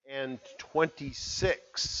and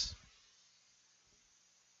 26.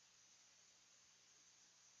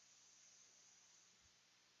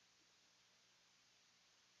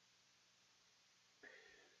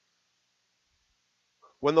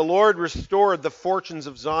 When the Lord restored the fortunes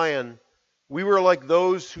of Zion, we were like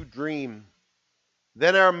those who dream.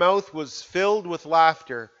 Then our mouth was filled with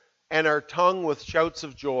laughter, and our tongue with shouts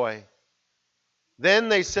of joy. Then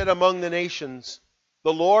they said among the nations,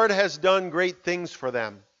 the Lord has done great things for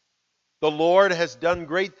them. The Lord has done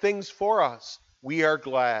great things for us. We are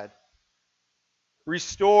glad.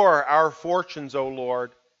 Restore our fortunes, O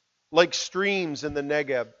Lord, like streams in the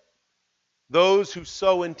Negeb. Those who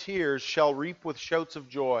sow in tears shall reap with shouts of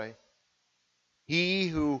joy. He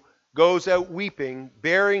who goes out weeping,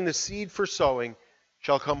 bearing the seed for sowing,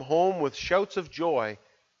 shall come home with shouts of joy,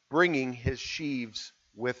 bringing his sheaves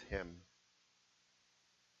with him.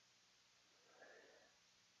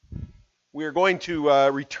 We are going to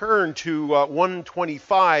return to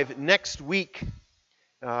 125 next week.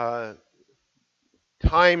 Time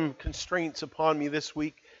constraints upon me this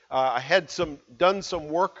week. I had done some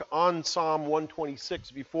work on Psalm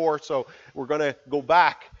 126 before, so we're going to go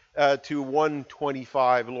back to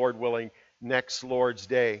 125, Lord willing, next Lord's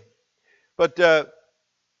Day. But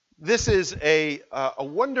this is a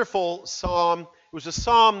wonderful psalm. It was a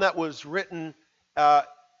psalm that was written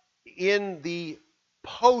in the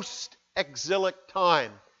post-exilic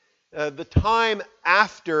time, the time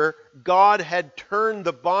after God had turned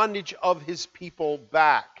the bondage of his people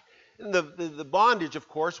back. And the bondage, of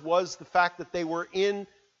course, was the fact that they were in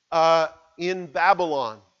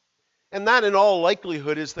Babylon. And that, in all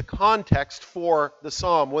likelihood, is the context for the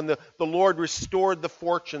psalm, when the Lord restored the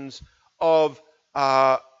fortunes of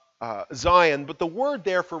Zion. But the word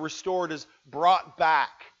there for restored is brought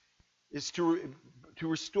back, is to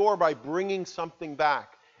restore by bringing something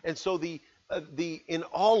back. And so in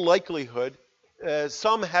all likelihood,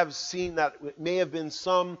 some have seen that it may have been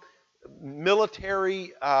some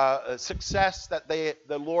military success that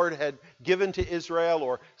the Lord had given to Israel,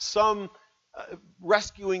 or some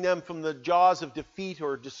rescuing them from the jaws of defeat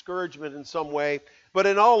or discouragement in some way. But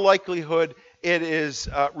in all likelihood, it is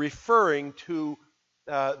referring to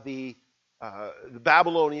the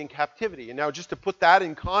Babylonian captivity. And now, just to put that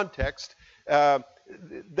in context,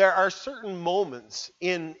 there are certain moments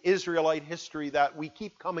in Israelite history that we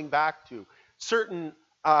keep coming back to, certain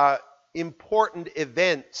important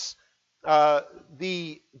events.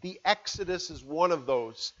 The Exodus is one of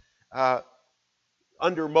those.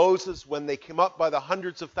 Under Moses, when they came up by the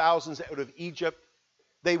hundreds of thousands out of Egypt,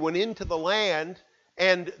 they went into the land,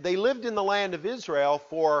 and they lived in the land of Israel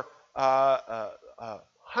for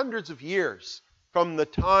hundreds of years, from the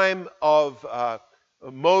time of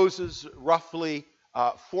Moses, roughly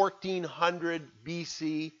 1400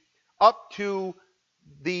 BC, up to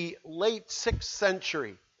the late 6th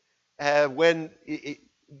century, when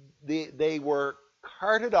they were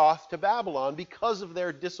carted off to Babylon because of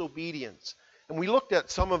their disobedience. And we looked at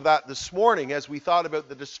some of that this morning as we thought about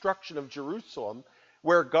the destruction of Jerusalem,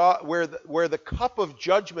 where the cup of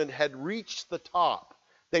judgment had reached the top.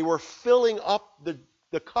 They were filling up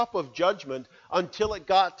the cup of judgment until it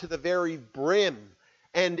got to the very brim.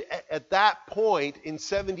 And at that point, in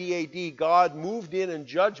 70 AD, God moved in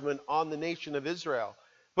judgment on the nation of Israel.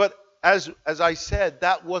 But as I said,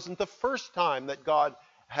 that wasn't the first time that God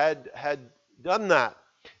had done that.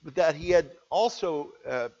 But that he had also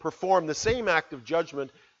performed the same act of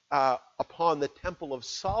judgment upon the Temple of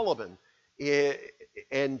Solomon.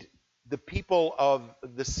 And the people of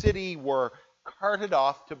the city were carted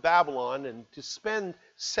off to Babylon and to spend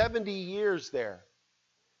 70 years there.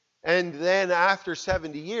 And then after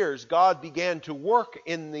 70 years, God began to work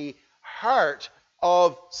in the heart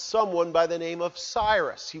of someone by the name of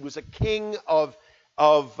Cyrus. He was a king of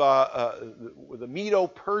the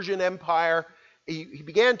Medo-Persian Empire. He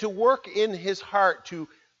began to work in his heart to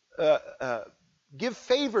give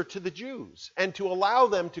favor to the Jews and to allow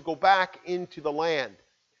them to go back into the land.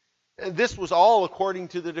 And this was all according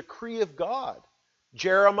to the decree of God.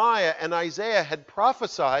 Jeremiah and Isaiah had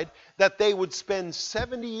prophesied that they would spend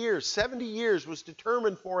 70 years. 70 years was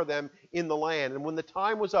determined for them in the land. And when the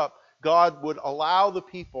time was up, God would allow the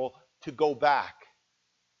people to go back.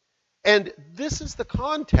 And this is the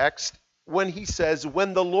context when he says,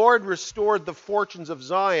 when the Lord restored the fortunes of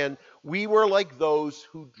Zion, we were like those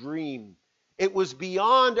who dream. It was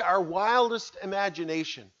beyond our wildest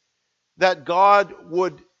imagination that God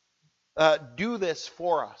would do this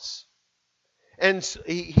for us. And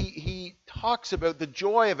he talks about the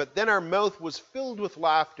joy of it. Then our mouth was filled with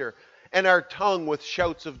laughter, and our tongue with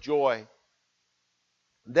shouts of joy.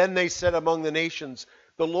 Then they said among the nations,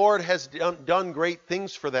 The Lord has done great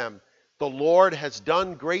things for them. The Lord has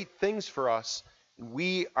done great things for us, and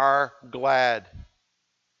we are glad.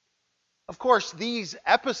 Of course, these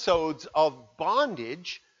episodes of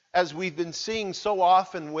bondage, as we've been seeing so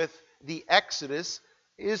often with the Exodus,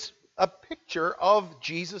 is a picture of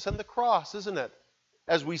Jesus and the cross, isn't it?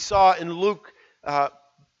 As we saw in Luke,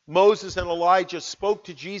 Moses and Elijah spoke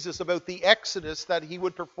to Jesus about the Exodus that he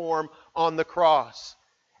would perform on the cross.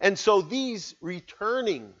 And so these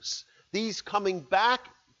returnings, these coming back,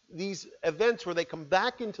 these events where they come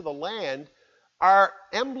back into the land are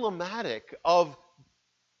emblematic of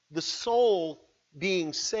the soul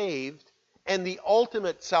being saved and the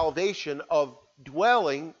ultimate salvation of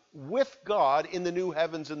dwelling with God in the new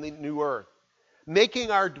heavens and the new earth. Making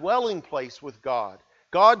our dwelling place with God.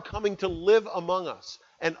 God coming to live among us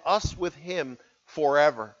and us with him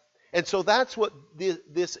forever. And so that's what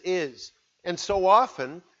this is. And so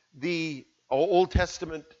often the Old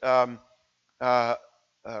Testament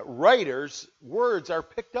writers' words are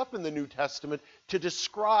picked up in the New Testament to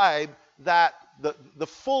describe that the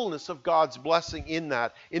fullness of God's blessing in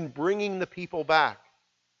that, in bringing the people back.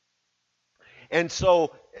 And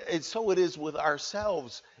so it is with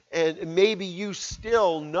ourselves. And maybe you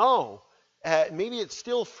still know, maybe it's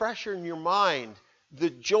still fresher in your mind, the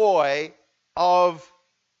joy of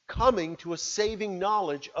coming to a saving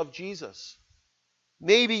knowledge of Jesus.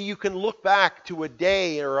 Maybe you can look back to a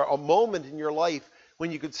day or a moment in your life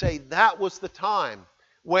when you could say, that was the time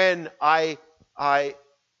when I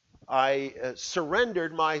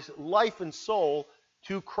surrendered my life and soul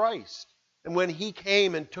to Christ. And when he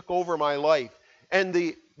came and took over my life. And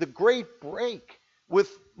the great break with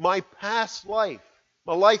my past life,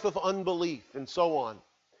 my life of unbelief and so on.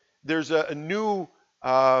 There's a new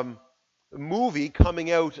movie coming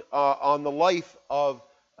out on the life of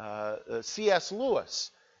C.S. Lewis.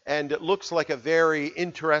 And it looks like a very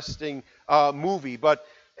interesting movie. But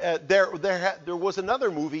there was another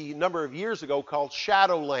movie a number of years ago called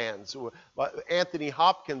Shadowlands by Anthony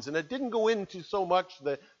Hopkins. And it didn't go into so much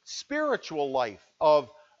the spiritual life of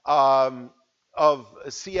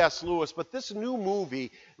C.S. Lewis. But this new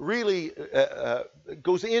movie really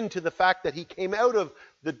goes into the fact that he came out of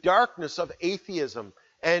the darkness of atheism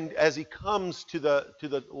and as he comes to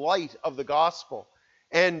the light of the gospel.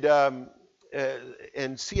 And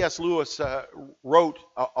C.S. Lewis wrote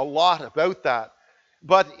a lot about that.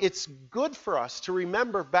 But it's good for us to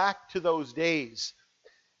remember back to those days.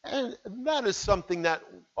 And that is something that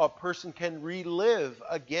a person can relive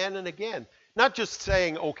again and again. Not just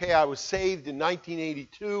saying, okay, I was saved in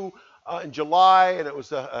 1982 in July, and it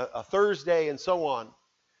was a Thursday, and so on.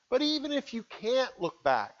 But even if you can't look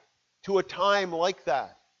back to a time like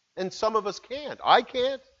that, and some of us can't. I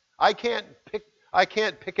can't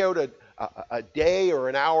pick out a day or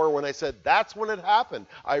an hour when I said, that's when it happened.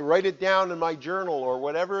 I write it down in my journal or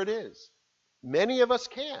whatever it is. Many of us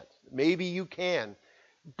can't. Maybe you can.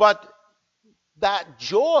 But that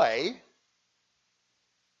joy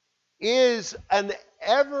is an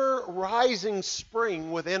ever-rising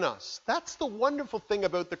spring within us. That's the wonderful thing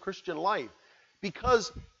about the Christian life.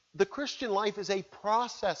 Because the Christian life is a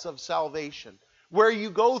process of salvation where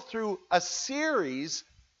you go through a series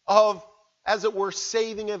of, as it were,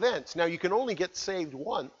 saving events. Now, you can only get saved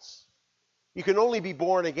once. You can only be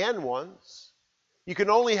born again once. You can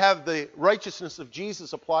only have the righteousness of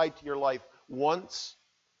Jesus applied to your life once.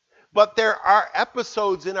 But there are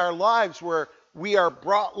episodes in our lives where we are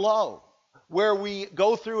brought low, where we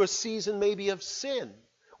go through a season maybe of sin,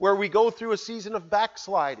 where we go through a season of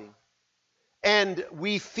backsliding, and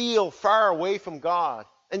we feel far away from God.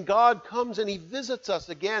 And God comes and he visits us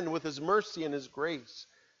again with his mercy and his grace.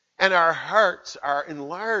 And our hearts are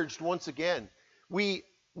enlarged once again.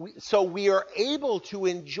 So we are able to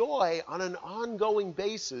enjoy on an ongoing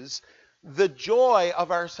basis the joy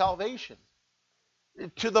of our salvation.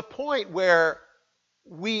 To the point where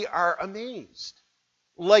we are amazed.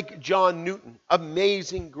 Like John Newton,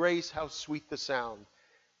 amazing grace, how sweet the sound.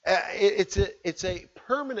 It's a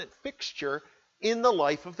permanent fixture in the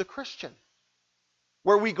life of the Christian.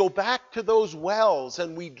 Where we go back to those wells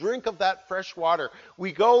and we drink of that fresh water.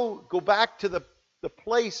 We go back to the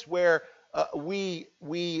place where we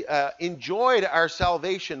enjoyed our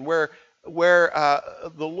salvation, where the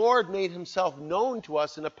Lord made himself known to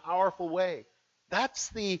us in a powerful way. That's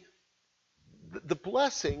the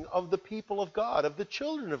blessing of the people of God, of the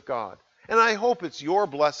children of God. And I hope it's your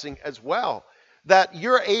blessing as well, that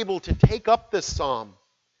you're able to take up this psalm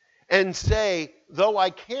and say, though I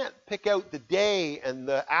can't pick out the day and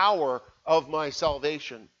the hour of my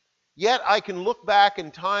salvation, yet I can look back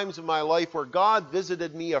in times of my life where God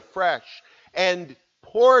visited me afresh and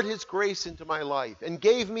poured his grace into my life and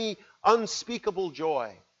gave me unspeakable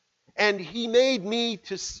joy. And he made me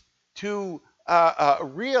to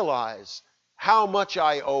realize how much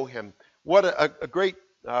I owe him. What a great,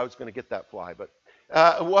 I was going to get that fly, but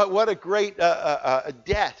what a great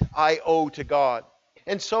debt I owe to God.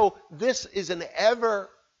 And so this is an ever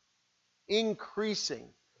increasing,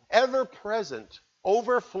 ever present,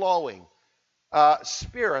 overflowing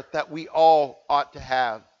spirit that we all ought to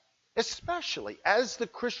have, especially as the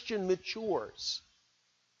Christian matures.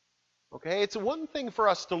 Okay, it's one thing for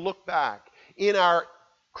us to look back in our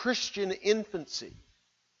Christian infancy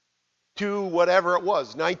to whatever it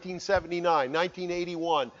was, 1979,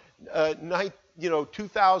 1981,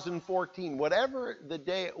 2014, whatever the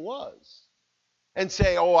day it was, and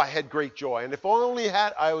say, "Oh, I had great joy, and if only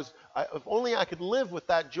I could live with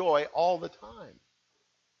that joy all the time."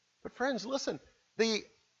 But friends, listen,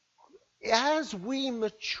 as we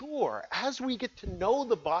mature, as we get to know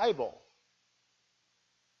the Bible,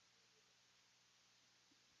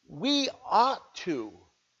 we ought to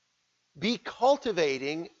be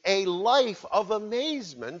cultivating a life of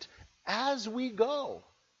amazement as we go.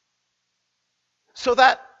 So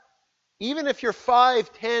that even if you're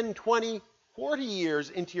 5, 10, 20, 40 years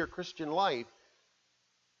into your Christian life,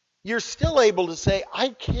 you're still able to say, "I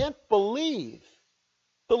can't believe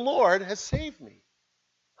the Lord has saved me."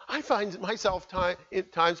 I find myself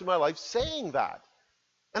at times in my life saying that.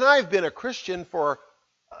 And I've been a Christian for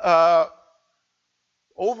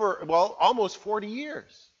almost 40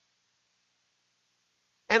 years.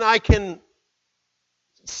 And I can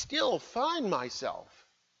still find myself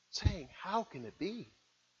saying, "How can it be?"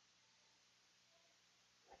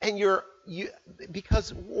 And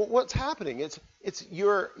because what's happening, it's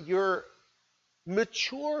you're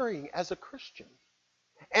maturing as a Christian.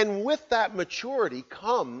 And with that maturity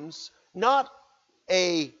comes not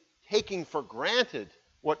a taking for granted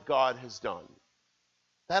what God has done.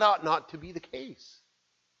 That ought not to be the case.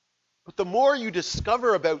 But the more you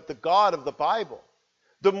discover about the God of the Bible,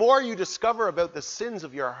 the more you discover about the sins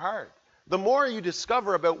of your heart, the more you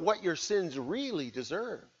discover about what your sins really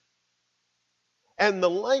deserve, and the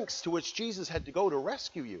lengths to which Jesus had to go to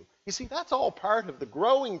rescue you. You see, that's all part of the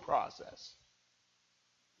growing process.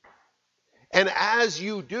 And as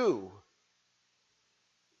you do,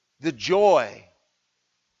 the joy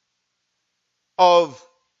of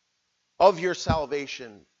your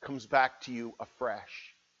salvation comes back to you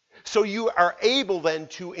afresh. So you are able then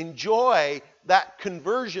to enjoy that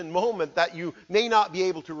conversion moment that you may not be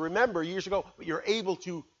able to remember years ago, but you're able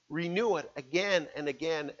to renew it again and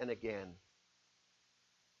again and again.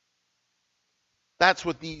 That's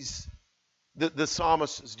what the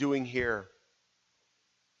psalmist is doing here.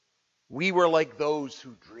 We were like those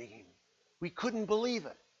who dream. We couldn't believe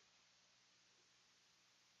it.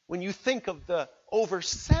 When you think of the over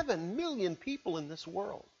 7 million people in this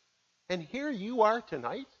world, and here you are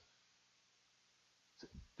tonight.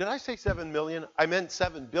 Did I say 7 million? I meant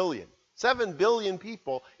 7 billion. 7 billion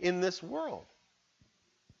people in this world.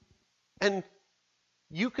 And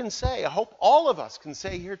you can say, I hope all of us can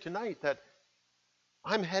say here tonight, that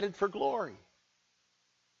I'm headed for glory.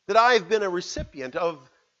 That I've been a recipient of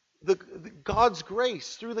the God's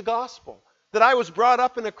grace through the gospel. That I was brought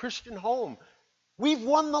up in a Christian home. We've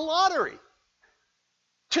won the lottery.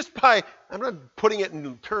 I'm not putting it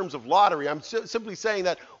in terms of lottery. I'm simply saying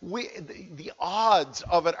that the odds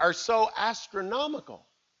of it are so astronomical.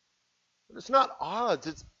 But it's not odds,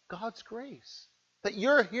 it's God's grace. That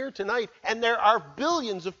you're here tonight, and there are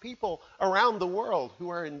billions of people around the world who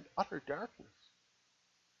are in utter darkness.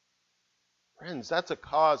 Friends, that's a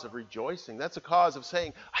cause of rejoicing. That's a cause of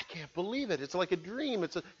saying, I can't believe it. It's like a dream.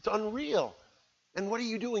 It's unreal. And what are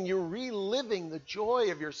you doing? You're reliving the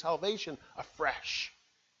joy of your salvation afresh.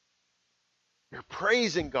 You're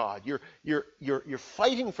praising God. You're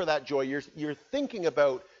fighting for that joy. You're thinking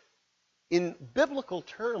about, in biblical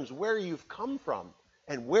terms, where you've come from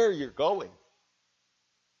and where you're going.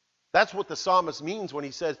 That's what the psalmist means when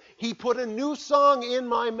he says, He put a new song in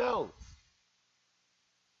my mouth.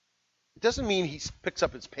 It doesn't mean he picks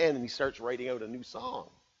up his pen and he starts writing out a new song.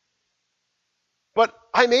 But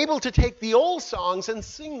I'm able to take the old songs and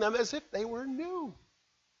sing them as if they were new.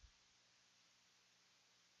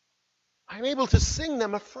 I'm able to sing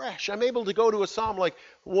them afresh. I'm able to go to a psalm like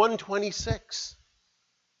 126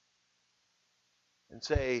 and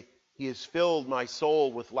say, He has filled my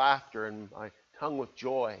soul with laughter and my tongue with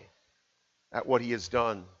joy at what He has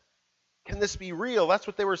done. Can this be real? That's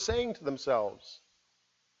what they were saying to themselves.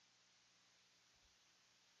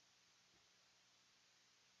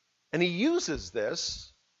 And he uses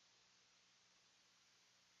this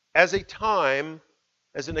as a time,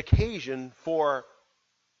 as an occasion for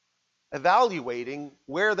evaluating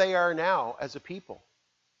where they are now as a people,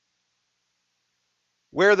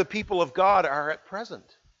 where the people of God are at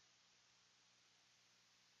present.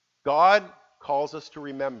 God calls us to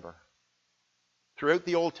remember. Throughout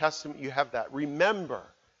the Old Testament, you have that. Remember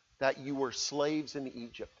that you were slaves in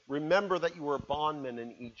Egypt. Remember that you were bondmen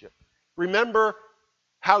in Egypt. Remember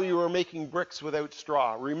how you were making bricks without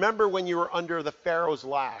straw. Remember when you were under the Pharaoh's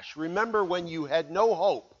lash. Remember when you had no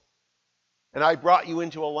hope, and I brought you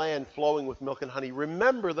into a land flowing with milk and honey.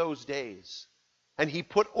 Remember those days. And he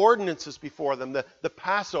put ordinances before them, the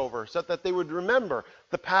Passover, so that they would remember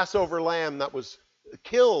the Passover lamb that was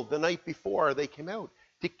killed the night before they came out,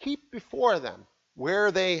 to keep before them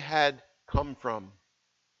where they had come from.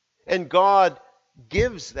 And God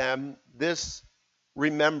gives them this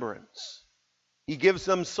remembrance. He gives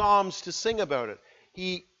them psalms to sing about it.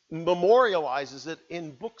 He memorializes it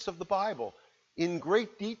in books of the Bible in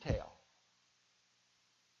great detail,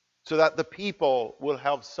 so that the people will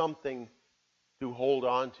have something to hold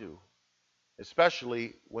on to,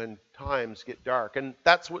 especially when times get dark. And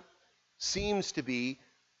that's what seems to be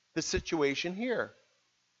the situation here.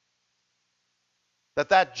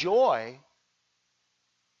 That joy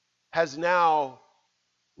has now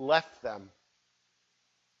left them.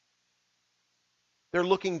 They're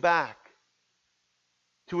looking back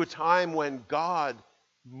to a time when God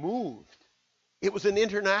moved. It was an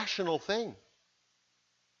international thing.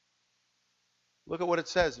 Look at what it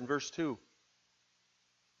says in verse 2.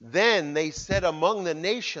 Then they said among the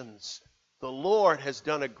nations, the Lord has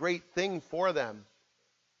done a great thing for them.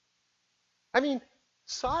 I mean,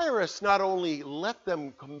 Cyrus not only let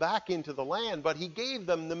them come back into the land, but he gave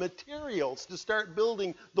them the materials to start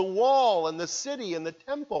building the wall and the city and the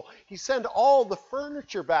temple. He sent all the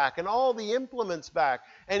furniture back and all the implements back.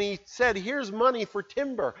 And he said, here's money for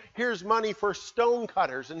timber. Here's money for stone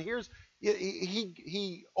cutters. And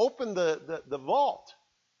he opened the vault.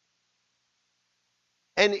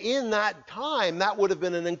 And in that time, that would have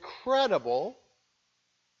been an incredible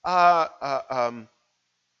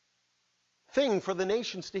thing for the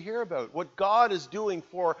nations to hear about, what God is doing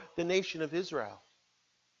for the nation of Israel.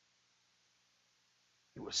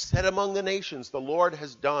 It was said among the nations, the Lord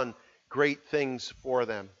has done great things for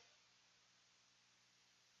them.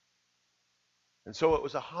 And so it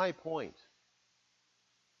was a high point.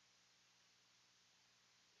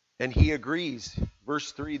 And he agrees.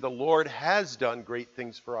 Verse 3, the Lord has done great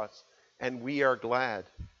things for us, and we are glad.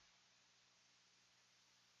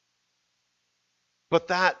 But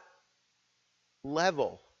that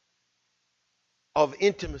level of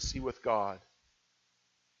intimacy with God,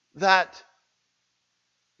 that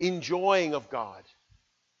enjoying of God,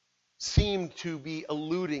 seemed to be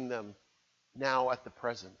eluding them now at the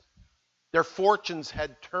present. Their fortunes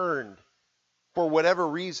had turned for whatever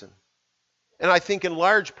reason. And I think in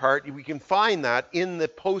large part we can find that in the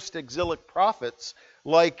post-exilic prophets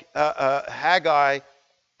like Haggai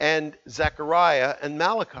and Zechariah and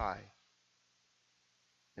Malachi.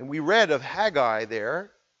 And we read of Haggai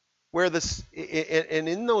there, where and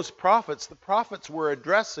in those prophets, the prophets were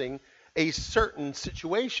addressing a certain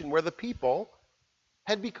situation where the people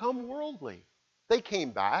had become worldly. They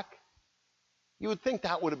came back. You would think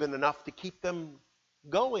that would have been enough to keep them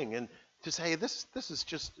going and to say, this is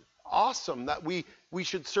just awesome, that we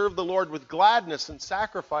should serve the Lord with gladness and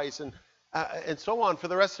sacrifice and so on for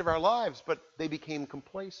the rest of our lives. But they became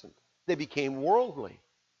complacent. They became worldly.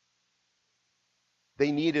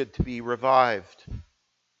 They needed to be revived.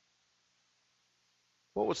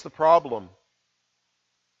 What was the problem?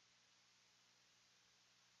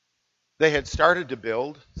 They had started to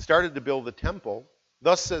build the temple.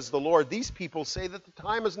 Thus says the Lord, these people say that the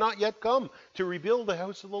time has not yet come to rebuild the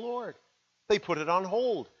house of the Lord. They put it on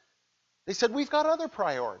hold. They said, we've got other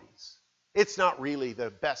priorities. It's not really the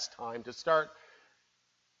best time to start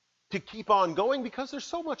to keep on going because there's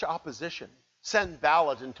so much opposition.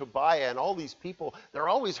 Sanballat and Tobiah and all these people, they're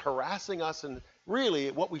always harassing us, and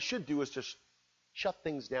really what we should do is just shut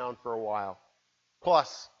things down for a while.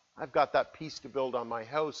 Plus, I've got that piece to build on my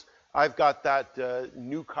house. I've got that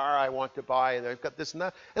new car I want to buy, and I've got this and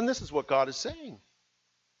that. And this is what God is saying.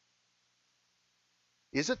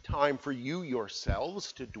 Is it time for you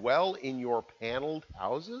yourselves to dwell in your paneled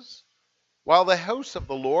houses, while the house of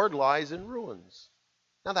the Lord lies in ruins?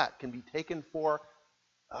 Now that can be taken for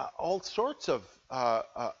all sorts of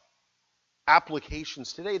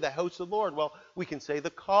applications today. The house of the Lord, well, we can say the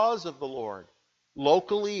cause of the Lord,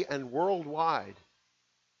 locally and worldwide,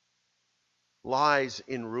 lies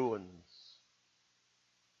in ruins.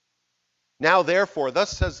 Now therefore, thus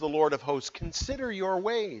says the Lord of hosts, consider your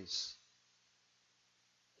ways.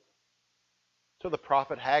 So the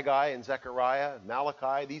prophet Haggai and Zechariah and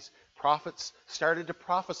Malachi, these prophets started to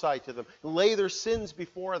prophesy to them, lay their sins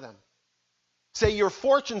before them. Say, your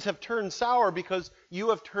fortunes have turned sour because you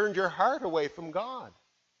have turned your heart away from God.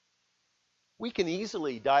 We can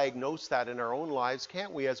easily diagnose that in our own lives,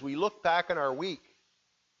 can't we, as we look back on our week,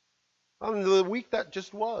 on the week that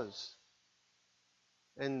just was,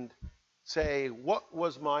 and say, what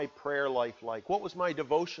was my prayer life like? What was my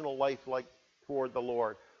devotional life like toward the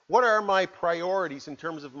Lord? What are my priorities in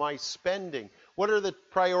terms of my spending? What are the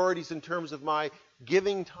priorities in terms of my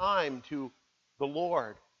giving time to the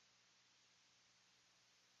Lord?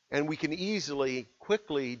 And we can easily,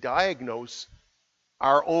 quickly diagnose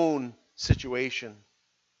our own situation.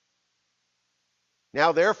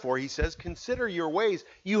 Now, therefore, he says, consider your ways.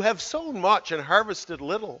 You have sown much and harvested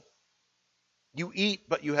little. You eat,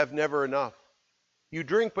 but you have never enough. You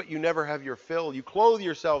drink, but you never have your fill. You clothe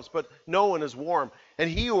yourselves, but no one is warm. And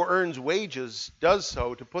he who earns wages does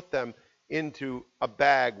so to put them into a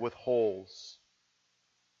bag with holes.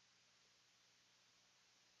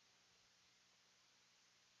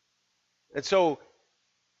 And so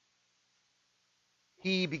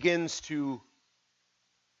he begins to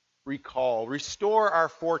recall, restore our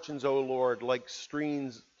fortunes, O Lord, like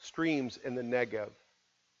streams in the Negev.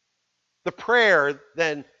 The prayer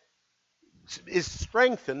then is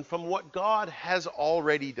strengthened from what God has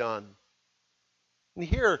already done. And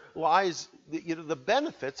here lies the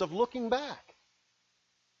benefits of looking back.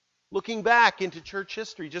 Looking back into church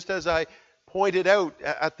history, just as I pointed out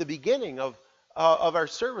at the beginning of our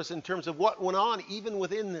service in terms of what went on even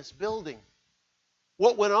within this building.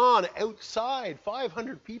 What went on outside,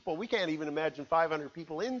 500 people. We can't even imagine 500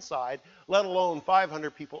 people inside, let alone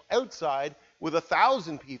 500 people outside with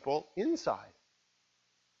 1,000 people inside.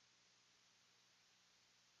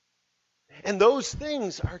 And those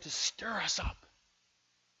things are to stir us up.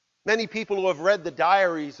 Many people who have read the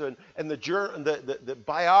diaries and the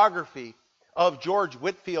biography of George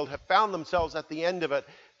Whitefield have found themselves at the end of it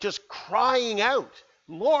just crying out,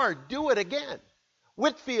 Lord, do it again.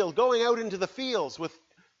 Whitefield going out into the fields with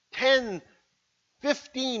 10,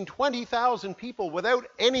 15, 20,000 people without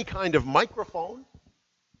any kind of microphone.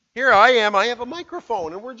 Here I am, I have a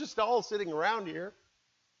microphone, and we're just all sitting around here.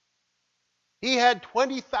 He had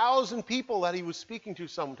 20,000 people that he was speaking to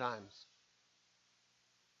sometimes.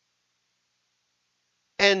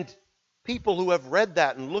 And people who have read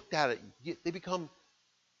that and looked at it,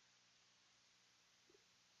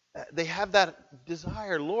 they have that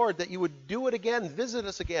desire, Lord, that you would do it again, visit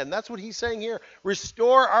us again. That's what he's saying here.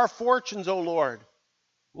 Restore our fortunes, O Lord,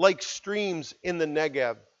 like streams in the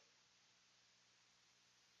Negev.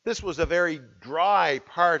 This was a very dry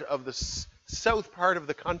part of the south part of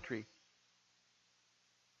the country.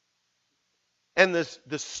 And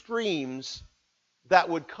the streams that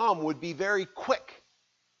would come would be very quick.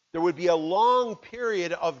 There would be a long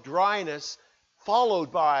period of dryness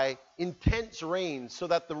followed by intense rains so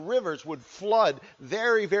that the rivers would flood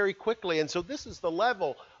very, very quickly. And so this is the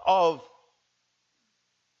level of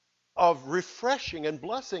refreshing and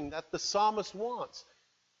blessing that the psalmist wants.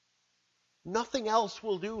 Nothing else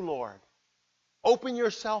will do, Lord. Open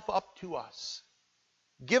yourself up to us.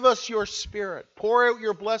 Give us your Spirit. Pour out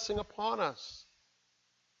your blessing upon us.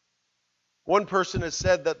 One person has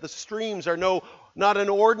said that the streams are not an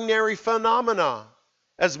ordinary phenomena,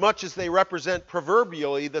 as much as they represent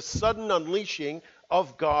proverbially the sudden unleashing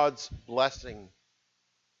of God's blessing.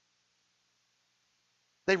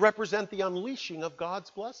 They represent the unleashing of God's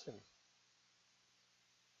blessing.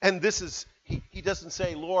 And this is, he doesn't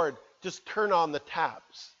say, Lord, just turn on the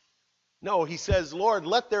taps. No, he says, Lord,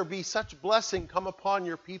 let there be such blessing come upon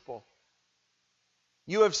your people.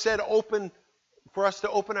 You have said for us to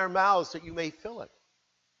open our mouths that you may fill it.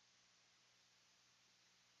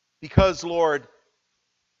 Because, Lord,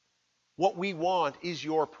 what we want is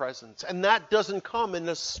your presence. And that doesn't come in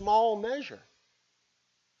a small measure.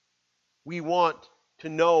 We want to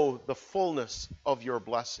know the fullness of your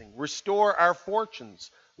blessing. Restore our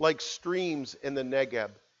fortunes like streams in the Negev.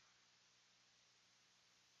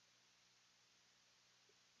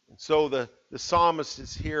 And so the psalmist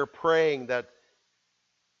is here praying that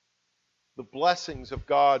the blessings of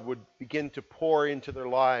God would begin to pour into their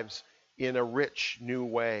lives in a rich new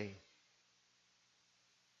way.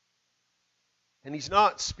 And he's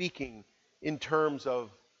not speaking in terms of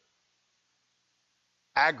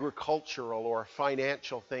agricultural or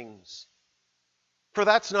financial things. For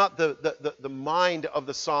that's not the mind of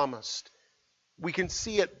the psalmist. We can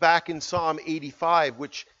see it back in Psalm 85,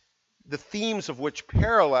 the themes of which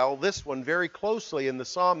parallel this one very closely in the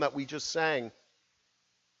psalm that we just sang.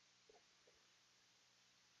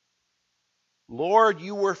 Lord,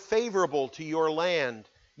 you were favorable to your land.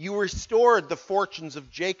 You restored the fortunes of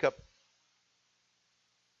Jacob.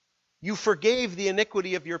 You forgave the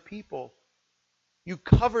iniquity of your people. You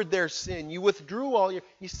covered their sin. You withdrew all your...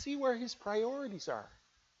 You see where his priorities are.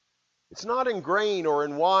 It's not in grain or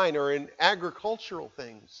in wine or in agricultural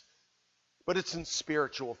things, but it's in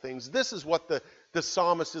spiritual things. This is what the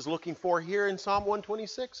psalmist is looking for here in Psalm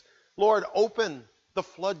 126. Lord, open the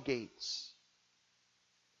floodgates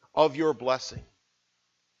of your blessing.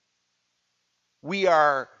 We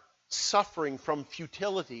are suffering from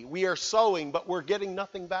futility. We are sowing, but we're getting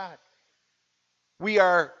nothing back. We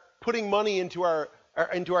are putting money into our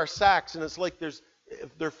sacks, and it's like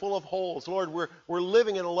they're full of holes. Lord, we're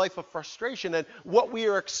living in a life of frustration, and what we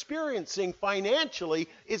are experiencing financially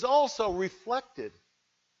is also reflected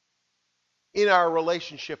in our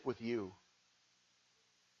relationship with you.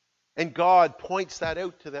 And God points that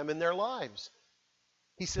out to them in their lives.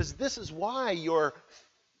 He says, this is why you're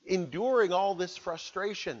enduring all this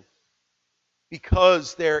frustration,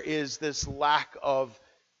 because there is this lack of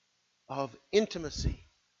intimacy.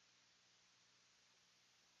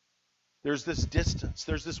 There's this distance.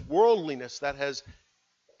 There's this worldliness that has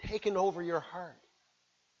taken over your heart.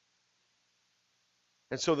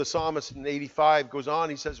 And so the psalmist in 85 goes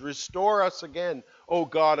on. He says, restore us again, O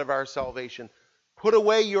God of our salvation. Put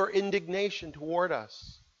away your indignation toward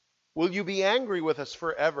us. Will you be angry with us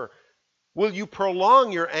forever? Will you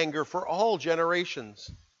prolong your anger for all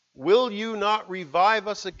generations? Will you not revive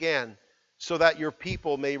us again so that your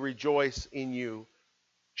people may rejoice in you?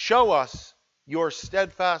 Show us your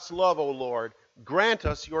steadfast love, O Lord. Grant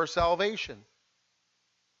us your salvation.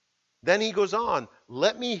 Then he goes on,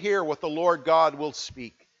 let me hear what the Lord God will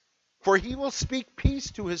speak. For he will speak peace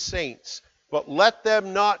to his saints, but let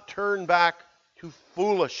them not turn back to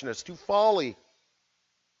foolishness, to folly.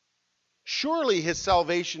 Surely his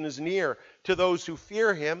salvation is near to those who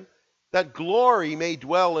fear him, that glory may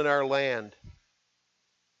dwell in our land.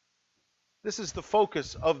 This is the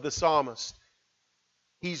focus of the psalmist.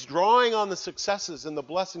 He's drawing on the successes and the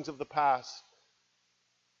blessings of the past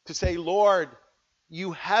to say, Lord,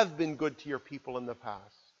 you have been good to your people in the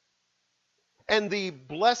past. And the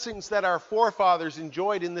blessings that our forefathers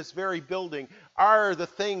enjoyed in this very building are the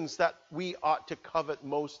things that we ought to covet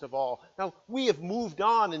most of all. Now, we have moved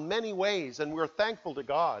on in many ways, and we're thankful to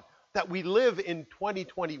God that we live in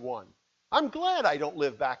 2021. I'm glad I don't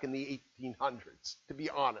live back in the 1800s, to be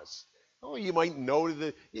honest. Oh, you might know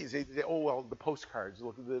the postcards,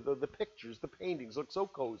 look, the pictures, the paintings look so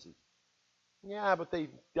cozy. Yeah, but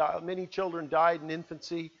many children died in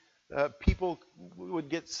infancy. People would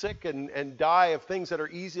get sick and die of things that are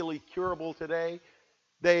easily curable today.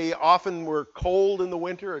 They often were cold in the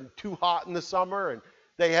winter and too hot in the summer, and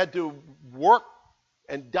they had to work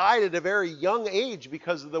and died at a very young age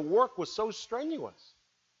because the work was so strenuous.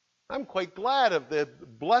 I'm quite glad of the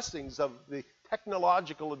blessings of the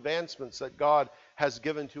technological advancements that God has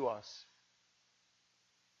given to us.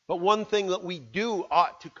 But one thing that we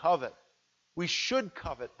ought to covet, we should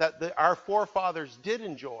covet, that our forefathers did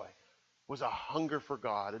enjoy, was a hunger for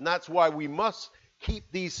God. And that's why we must keep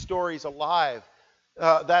these stories alive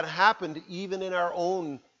that happened even in our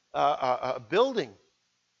own building.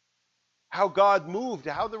 How God moved,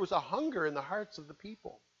 how there was a hunger in the hearts of the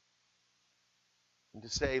people. And to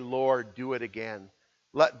say, Lord, do it again.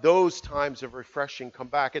 Let those times of refreshing come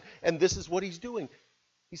back. And this is what he's doing.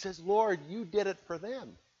 He says, Lord, you did it for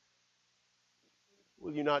them.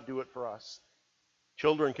 Will you not do it for us?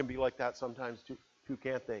 Children can be like that sometimes too,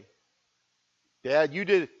 can't they? Dad,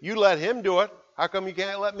 you let him do it. How come you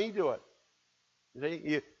can't let me do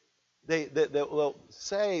it? They'll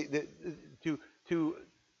say to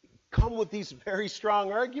come with these very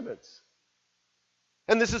strong arguments.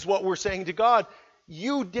 And this is what we're saying to God.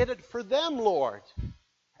 You did it for them, Lord.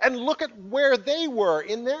 And look at where they were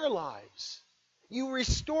in their lives. You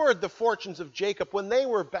restored the fortunes of Jacob when they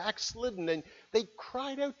were backslidden, and they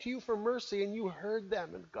cried out to you for mercy, and you heard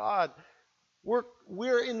them. And God,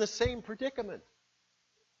 we're in the same predicament.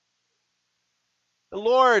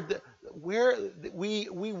 Lord, we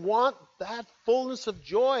want that fullness of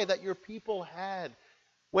joy that your people had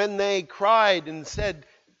when they cried and said,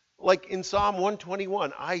 like in Psalm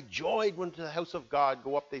 121, I joyed when to the house of God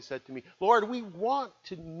go up, they said to me. Lord, we want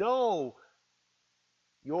to know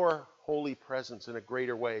your holy presence in a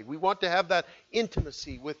greater way. We want to have that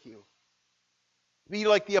intimacy with you. Be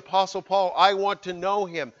like the Apostle Paul. I want to know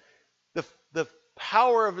him, the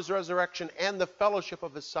power of his resurrection and the fellowship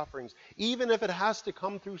of his sufferings. Even if it has to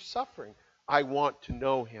come through suffering, I want to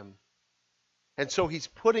know him. And so he's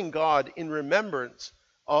putting God in remembrance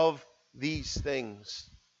of these things.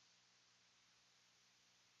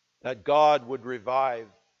 that God would revive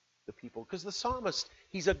the people. Because the psalmist,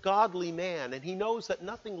 he's a godly man, and he knows that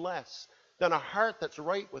nothing less than a heart that's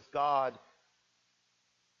right with God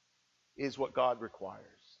is what God requires.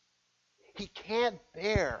 He can't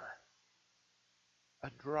bear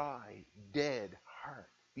a dry, dead heart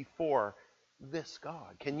before this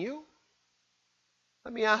God. Can you?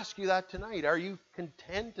 Let me ask you that tonight. Are you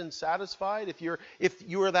content and satisfied? If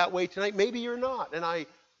you are that way tonight, maybe you're not,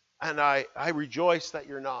 and I rejoice that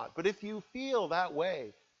you're not. But if you feel that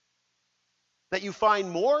way, that you find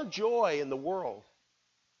more joy in the world,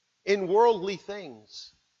 in worldly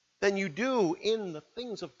things, than you do in the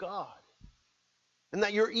things of God, and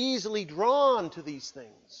that you're easily drawn to these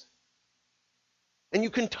things, and you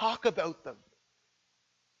can talk about them,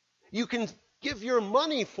 you can give your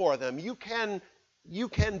money for them, you can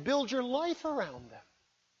build your life around them.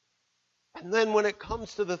 And then when it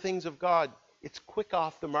comes to the things of God, it's quick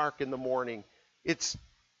off the mark in the morning. It's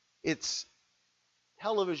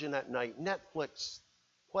television at night, Netflix,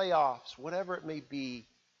 playoffs, whatever it may be.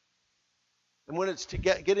 And when it's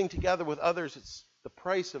getting together with others, it's the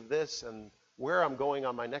price of this and where I'm going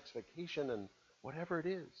on my next vacation and whatever it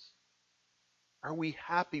is. Are we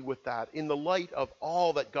happy with that in the light of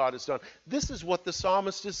all that God has done? This is what the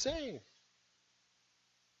psalmist is saying.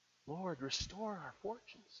 Lord, restore our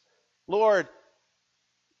fortunes. Lord,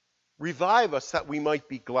 revive us that we might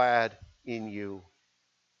be glad in you.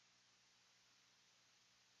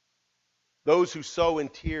 Those who sow in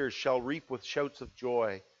tears shall reap with shouts of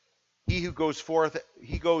joy. He who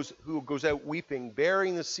goes out weeping,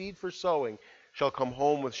 bearing the seed for sowing, shall come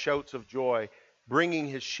home with shouts of joy, bringing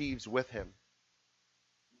his sheaves with him.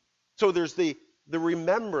 So there's the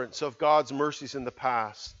remembrance of God's mercies in the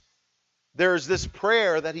past. There's this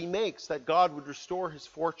prayer that he makes that God would restore his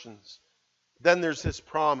fortunes. Then there's this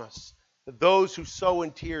promise that those who sow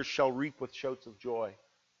in tears shall reap with shouts of joy.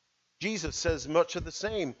 Jesus says much of the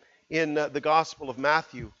same in the Gospel of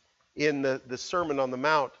Matthew, in the Sermon on the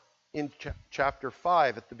Mount, in chapter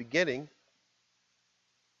 5 at the beginning,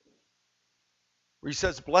 where he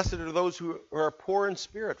says, "Blessed are those who are poor in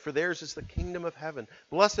spirit, for theirs is the kingdom of heaven.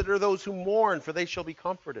 Blessed are those who mourn, for they shall be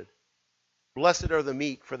comforted. Blessed are the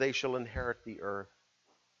meek, for they shall inherit the earth."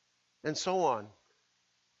 And so on.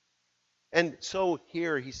 And so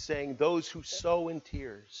here he's saying, those who sow in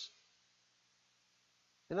tears.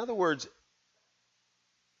 In other words,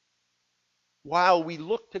 while we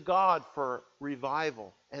look to God for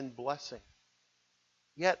revival and blessing,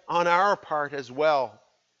 yet on our part as well,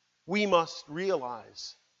 we must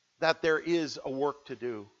realize that there is a work to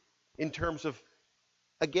do in terms of,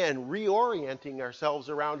 again, reorienting ourselves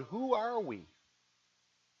around who are we?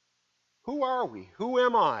 Who are we? Who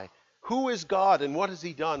am I? Who is God and what has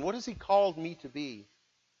he done? What has he called me to be?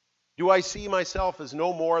 Do I see myself as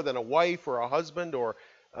no more than a wife or a husband or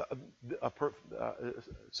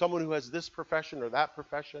someone who has this profession or that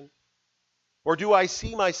profession? Or do I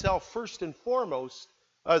see myself first and foremost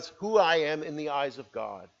as who I am in the eyes of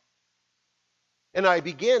God? And I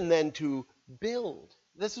begin then to build.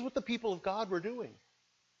 This is what the people of God were doing.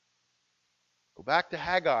 Go back to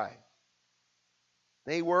Haggai.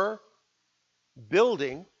 They were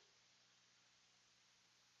building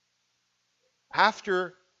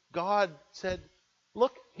after God said,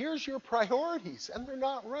 look, here's your priorities, and they're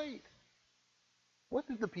not right. What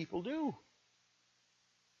did the people do?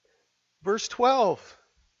 Verse 12.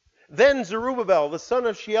 Then Zerubbabel, the son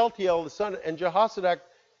of Shealtiel, and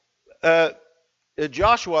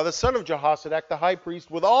Joshua, the son of Jehozadak, the high priest,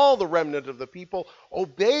 with all the remnant of the people,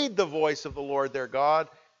 obeyed the voice of the Lord their God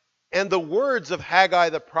and the words of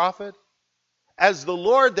Haggai the prophet, as the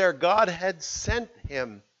Lord their God had sent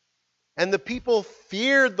him. And the people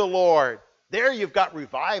feared the Lord. There you've got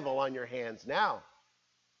revival on your hands now.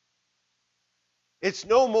 It's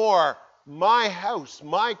no more my house,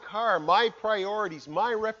 my car, my priorities,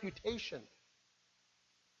 my reputation.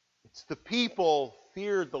 It's the people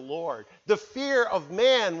feared the Lord. The fear of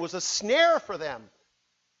man was a snare for them.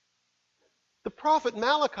 The prophet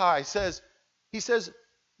Malachi says,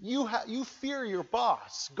 you fear your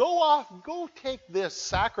boss. Go take this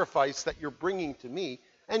sacrifice that you're bringing to me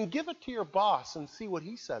and give it to your boss and see what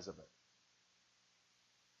he says of it.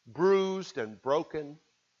 Bruised and broken,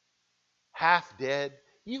 half dead.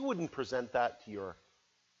 You wouldn't present that to your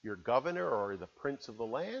governor or the prince of the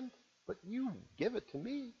land, but you give it to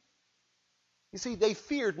me. You see, they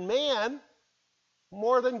feared man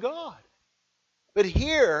more than God. But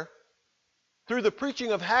here, through the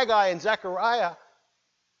preaching of Haggai and Zechariah,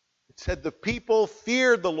 it said the people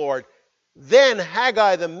feared the Lord. Then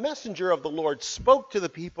Haggai, the messenger of the Lord, spoke to the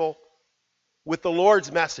people with the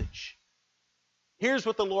Lord's message. Here's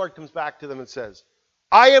what the Lord comes back to them and says.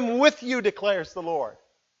 I am with you, declares the Lord.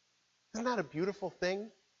 Isn't that a beautiful thing?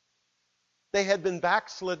 They had been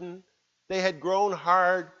backslidden. They had grown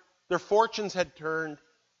hard. Their fortunes had turned.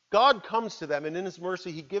 God comes to them, and in his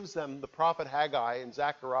mercy, he gives them the prophet Haggai and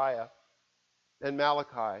Zechariah and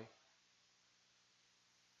Malachi.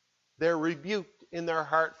 They're rebuked in their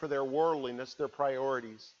heart for their worldliness, their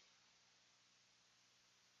priorities.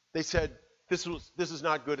 They said, this is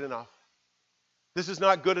not good enough. This is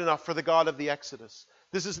not good enough for the God of the Exodus.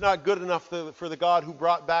 This is not good enough for the God who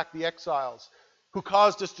brought back the exiles, who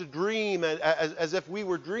caused us to dream as if we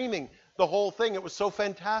were dreaming the whole thing. It was so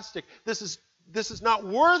fantastic. This is not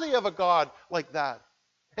worthy of a God like that.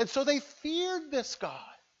 And so they feared this God.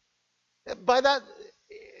 By that,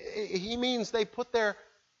 he means they put their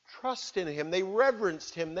trust in him. They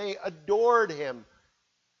reverenced him. They adored him.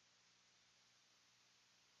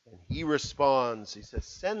 And he responds. He says,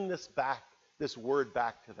 send this word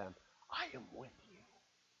back to them. I am with you.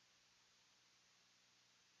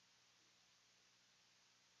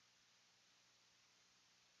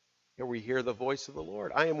 Here we hear the voice of the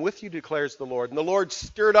Lord. I am with you, declares the Lord. And the Lord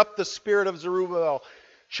stirred up the spirit of Zerubbabel,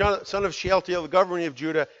 son of Shealtiel, the governor of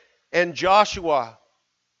Judah, and Joshua,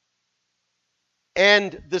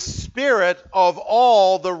 and the spirit of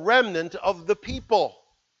all the remnant of the people.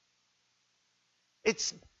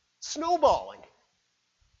 It's snowballing.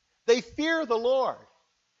 They fear the Lord.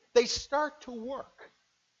 They start to work.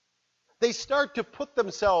 They start to put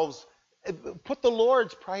the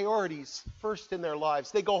Lord's priorities first in their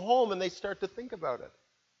lives. They go home and they start to think about it.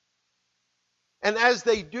 And as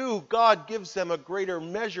they do, God gives them a greater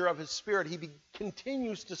measure of his spirit. He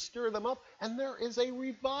continues to stir them up, and there is a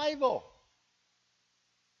revival.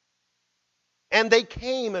 And they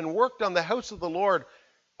came and worked on the house of the Lord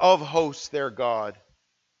of hosts, their God,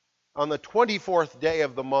 on the 24th day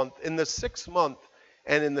of the month, in the 6th month,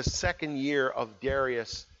 and in the 2nd year of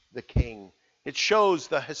Darius the king. It shows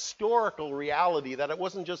the historical reality that it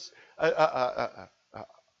wasn't just a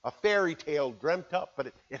fairy tale dreamt up,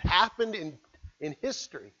 but it happened in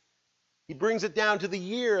history. He brings it down to the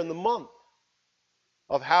year and the month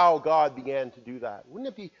of how God began to do that. Wouldn't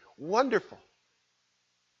it be wonderful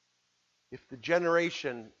if the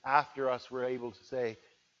generation after us were able to say,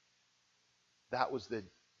 that was the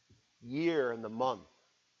year and the month.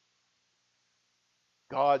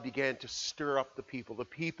 God began to stir up the people. The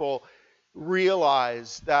people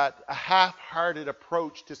realized that a half-hearted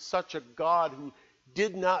approach to such a God who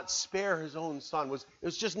did not spare his own son was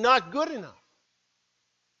just not good enough.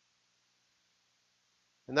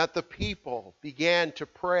 And that the people began to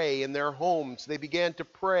pray in their homes. They began to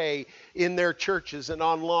pray in their churches and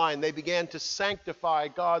online. They began to sanctify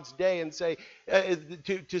God's day and say,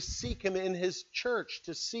 to seek him in his church,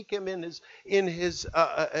 to seek him in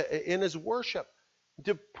his worship,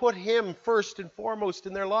 to put him first and foremost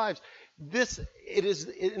in their lives. It is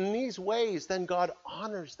in these ways, then God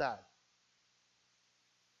honors that.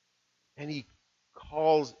 And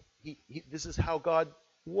this is how God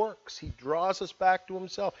works. He draws us back to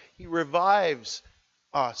himself. He revives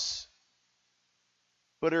us.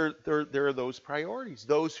 But there are those priorities.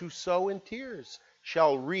 Those who sow in tears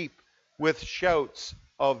shall reap with shouts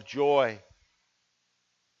of joy.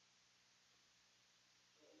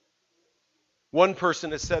 One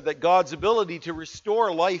person has said that God's ability to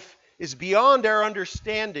restore life is beyond our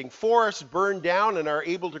understanding. Forests burn down and are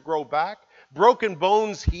able to grow back. Broken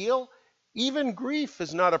bones heal. Even grief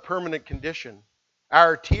is not a permanent condition.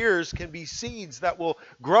 Our tears can be seeds that will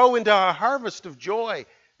grow into a harvest of joy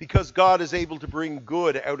because God is able to bring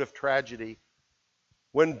good out of tragedy.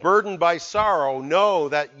 When burdened by sorrow, know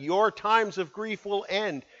that your times of grief will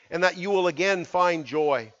end and that you will again find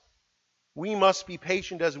joy. We must be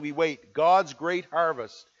patient as we wait. God's great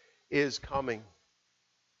harvest is coming.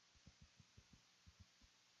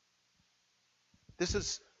 This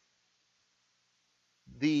is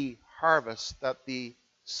the harvest that the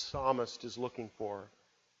psalmist is looking for.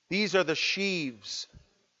 These are the sheaves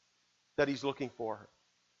that he's looking for.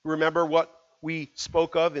 Remember what we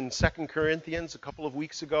spoke of in 2 Corinthians a couple of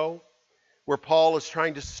weeks ago, where Paul is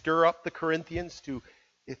trying to stir up the Corinthians to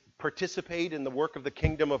participate in the work of the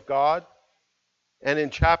kingdom of God. And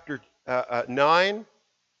in chapter 9,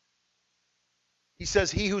 he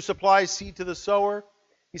says, he who supplies seed to the sower,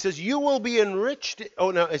 he says, you will be enriched.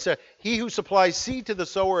 Oh, no, it says, he who supplies seed to the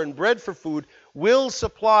sower and bread for food will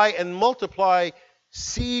supply and multiply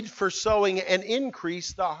seed for sowing and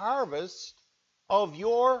increase the harvest of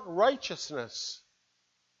your righteousness.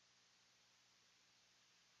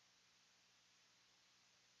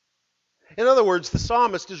 In other words, the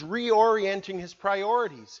psalmist is reorienting his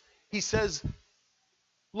priorities. He says,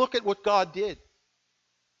 look at what God did.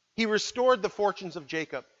 He restored the fortunes of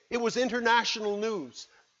Jacob. It was international news.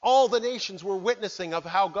 All the nations were witnessing of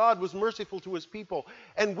how God was merciful to his people.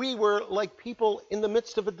 And we were like people in the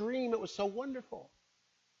midst of a dream. It was so wonderful.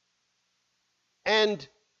 And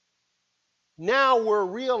now we're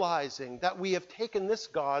realizing that we have taken this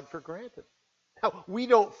God for granted. Now, we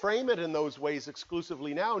don't frame it in those ways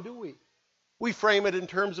exclusively now, do we? We frame it in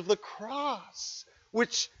terms of the cross,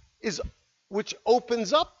 which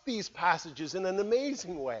opens up these passages in an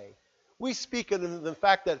amazing way. We speak of the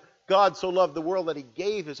fact that God so loved the world that he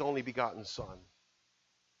gave his only begotten Son.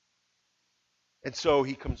 And so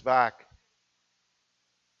he comes back.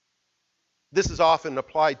 This is often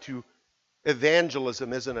applied to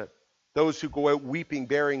evangelism, isn't it? Those who go out weeping,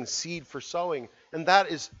 bearing seed for sowing. And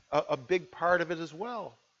that is a big part of it as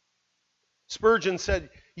well. Spurgeon said,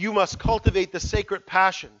 you must cultivate the sacred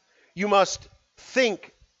passion. You must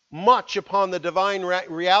think much upon the divine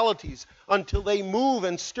realities until they move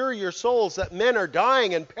and stir your souls that men are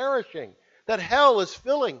dying and perishing, that hell is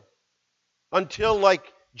filling. Until,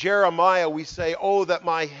 like Jeremiah, we say, oh, that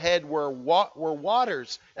my head were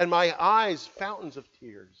waters and my eyes fountains of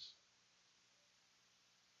tears.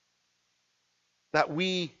 That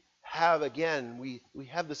we have, again, we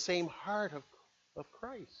have the same heart of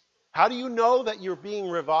Christ. How do you know that you're being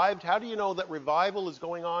revived? How do you know that revival is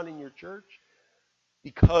going on in your church?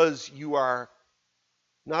 Because you are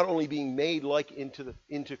not only being made like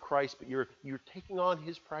into Christ, but you're taking on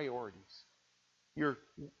his priorities.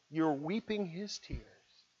 You're weeping his tears.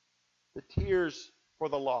 The tears for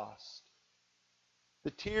the lost.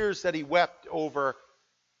 The tears that he wept over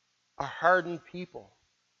a hardened people.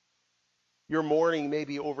 You're mourning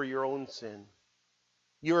maybe over your own sin.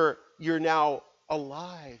 You're now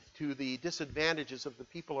alive to the disadvantages of the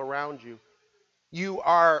people around you. You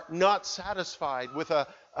are not satisfied with a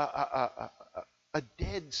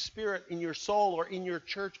dead spirit in your soul or in your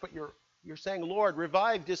church, but you're saying, Lord,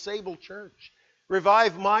 revive disabled church.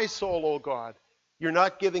 Revive my soul, O God. You're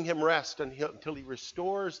not giving him rest until he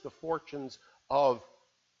restores the fortunes of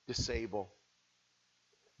disabled.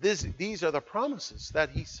 These are the promises that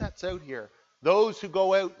he sets out here. Those who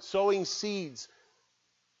go out sowing seeds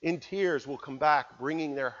in tears will come back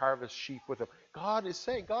bringing their harvest sheaf with them. God is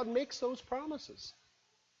saying, God makes those promises.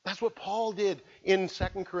 That's what Paul did in 2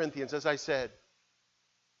 Corinthians, as I said.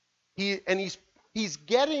 He's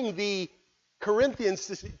getting the Corinthians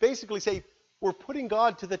to basically say, we're putting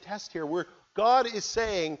God to the test here. God is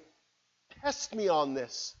saying, test me on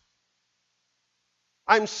this.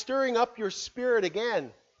 I'm stirring up your spirit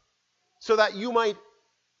again so that you might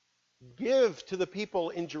give to the people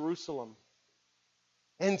in Jerusalem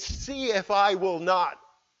and see if I will not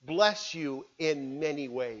bless you in many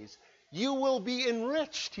ways. You will be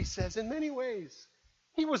enriched, he says, in many ways.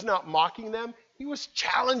 He was not mocking them. He was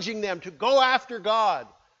challenging them to go after God,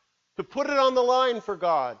 to put it on the line for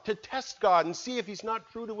God, to test God and see if he's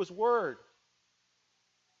not true to his word.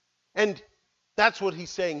 And that's what he's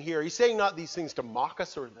saying here. He's saying not these things to mock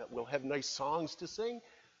us or that we'll have nice songs to sing,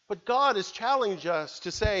 but God has challenged us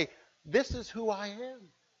to say, this is who I am.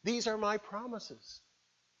 These are my promises.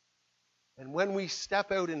 And when we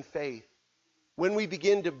step out in faith, when we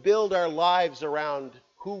begin to build our lives around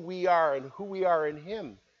who we are and who we are in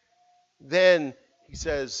him, then he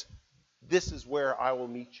says, this is where I will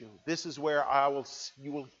meet you. This is where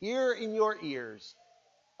you will hear in your ears,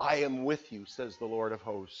 I am with you, says the Lord of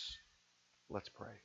hosts. Let's pray.